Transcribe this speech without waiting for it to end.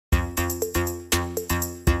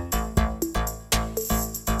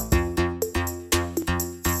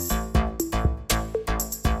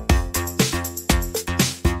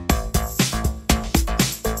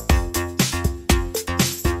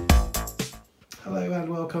Hello and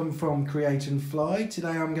welcome from Create and Fly. Today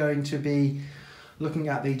I'm going to be looking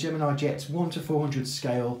at the Gemini Jet 1:400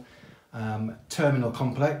 scale terminal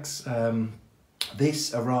complex.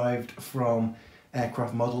 This arrived from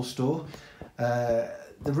Aircraft Model Store. The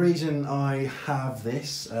reason I have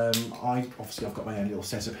this, I've got my own little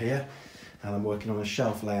setup here and I'm working on a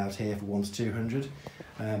shelf layout here for 1:200.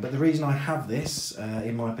 But the reason I have this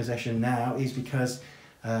in my possession now is because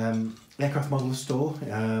Aircraft Model Store,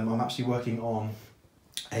 I'm actually working on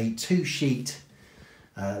a 2-sheet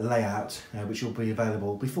layout which will be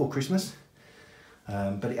available before Christmas,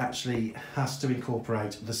 but it actually has to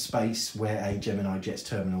incorporate the space where a Gemini Jet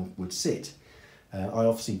terminal would sit. I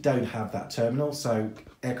obviously don't have that terminal, so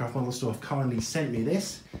Aircraft Model Store have kindly sent me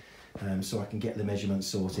this so I can get the measurements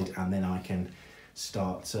sorted and then I can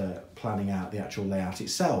start planning out the actual layout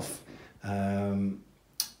itself.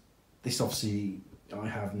 This obviously, I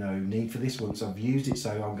have no need for this once I've used it,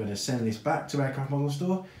 so I'm going to send this back to Aircraft Model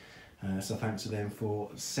Store. So thanks to them for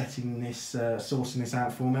setting this, sourcing this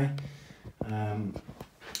out for me.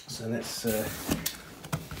 So let's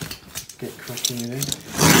get cracking with it.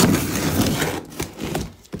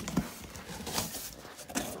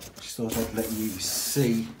 Just thought I'd let you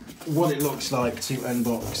see what it looks like to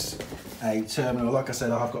unbox a terminal. Like I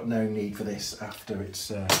said, I've got no need for this after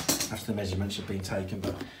it's after the measurements have been taken,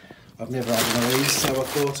 but I've never had one of these, so I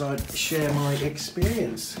thought I'd share my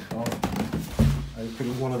experience of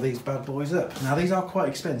opening one of these bad boys up. Now these are quite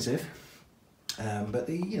expensive, but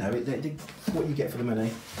what you get for the money,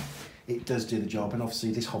 it does do the job. And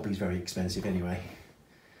obviously this hobby is very expensive anyway,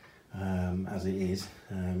 as it is.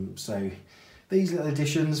 So these little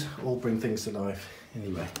additions all bring things to life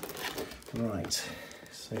anyway. Right,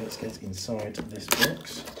 so let's get inside this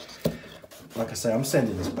box. Like I say, I'm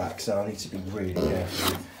sending this back, so I need to be really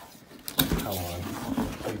careful with how I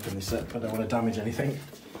open this up. I don't want to damage anything.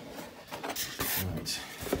 Right,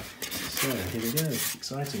 so here we go. It's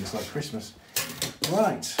exciting, it's like Christmas.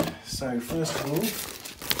 Right, so first of all,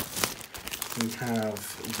 we have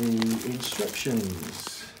the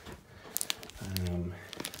instructions.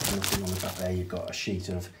 Nothing on the back there, you've got a sheet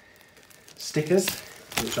of stickers,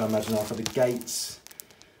 which I imagine are for the gates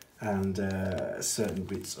and certain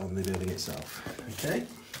bits on the building itself. Okay.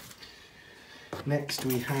 Next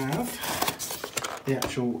we have the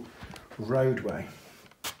actual roadway.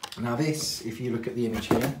 Now this, if you look at the image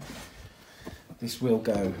here, this will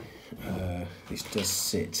go, this does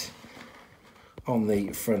sit on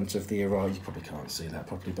the front of the arrival. You probably can't see that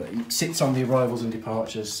properly, but it sits on the arrivals and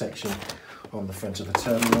departures section on the front of the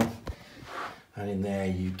terminal. And in there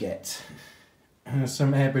you get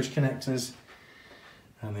some air bridge connectors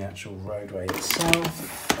and the actual roadway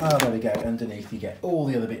itself. Oh, there we go. Underneath you get all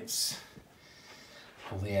the other bits.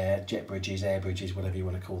 All the jet bridges, air bridges, whatever you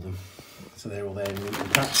want to call them. So they're all there neatly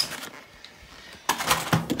packed.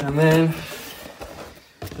 And then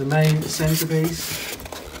the main centerpiece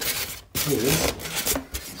is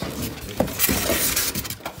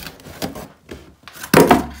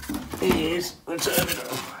the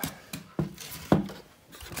terminal.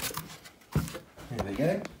 There we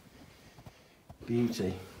go.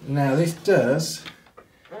 Beauty. Now this does,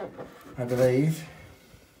 I believe,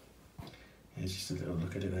 here's just a little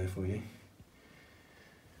look at it there for you.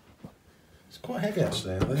 It's quite heavy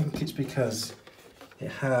actually. I think it's because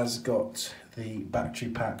it has got the battery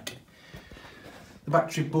pack, the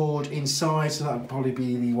battery board inside, so that would probably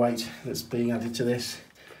be the weight that's being added to this.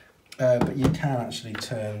 But you can actually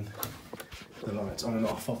turn the lights on and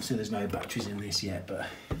off. Obviously there's no batteries in this yet, but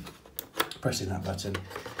pressing that button,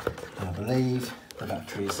 I believe the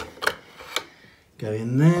batteries go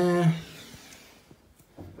in there.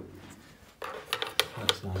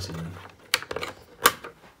 That's nice of them.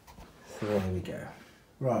 So there we go.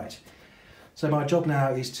 Right, so my job now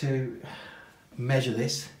is to measure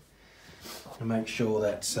this and make sure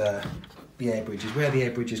that the air bridges, where the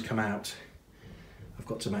air bridges come out, I've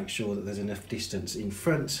got to make sure that there's enough distance in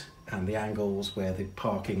front, and the angles where the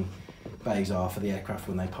parking bays are for the aircraft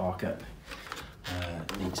when they park up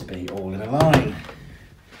need to be all in a line.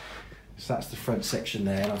 So that's the front section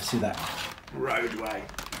there, and obviously that roadway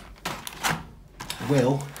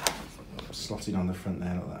will slot in on the front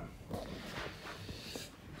there like that.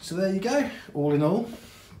 So there you go, all in all,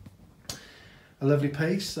 a lovely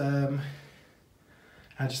piece. I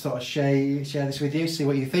just thought I'd share this with you, see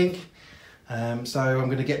what you think. So I'm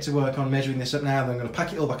going to get to work on measuring this up now, then I'm going to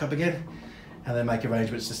pack it all back up again and then make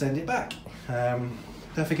arrangements to send it back.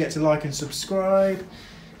 Don't forget to like and subscribe,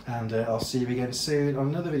 and I'll see you again soon on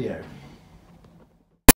another video.